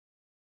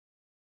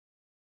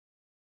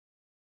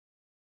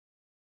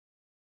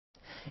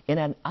In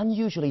an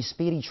unusually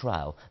speedy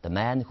trial, the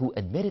man who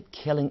admitted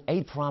killing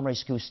 8 primary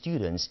school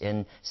students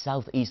in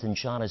southeastern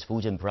China's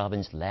Fujian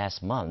province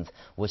last month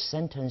was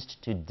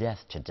sentenced to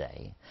death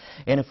today.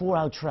 In a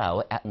 4-hour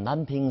trial at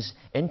Nanping's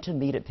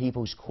Intermediate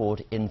People's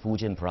Court in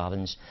Fujian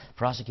province,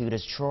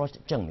 prosecutors charged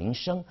Zheng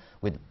Mingsheng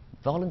with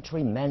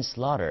voluntary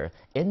manslaughter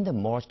in the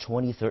March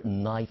 23rd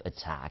knife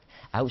attack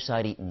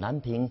outside the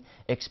Nanping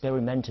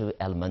Experimental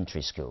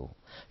Elementary School.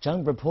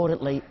 Zhang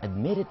reportedly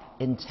admitted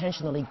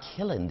intentionally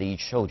killing the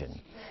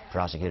children.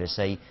 Prosecutors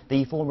say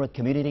the former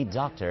community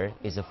doctor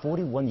is a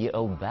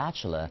 41-year-old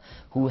bachelor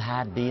who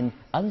had been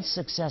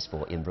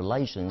unsuccessful in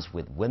relations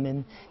with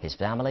women, his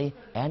family,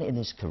 and in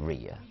his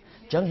career.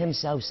 Zhang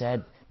himself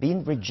said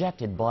being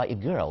rejected by a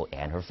girl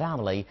and her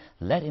family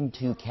led him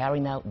to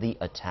carrying out the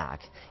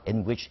attack,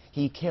 in which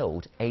he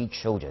killed 8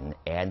 children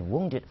and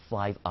wounded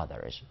 5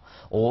 others.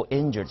 All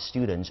injured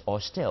students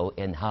are still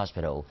in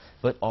hospital,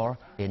 but are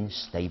in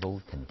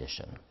stable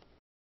condition.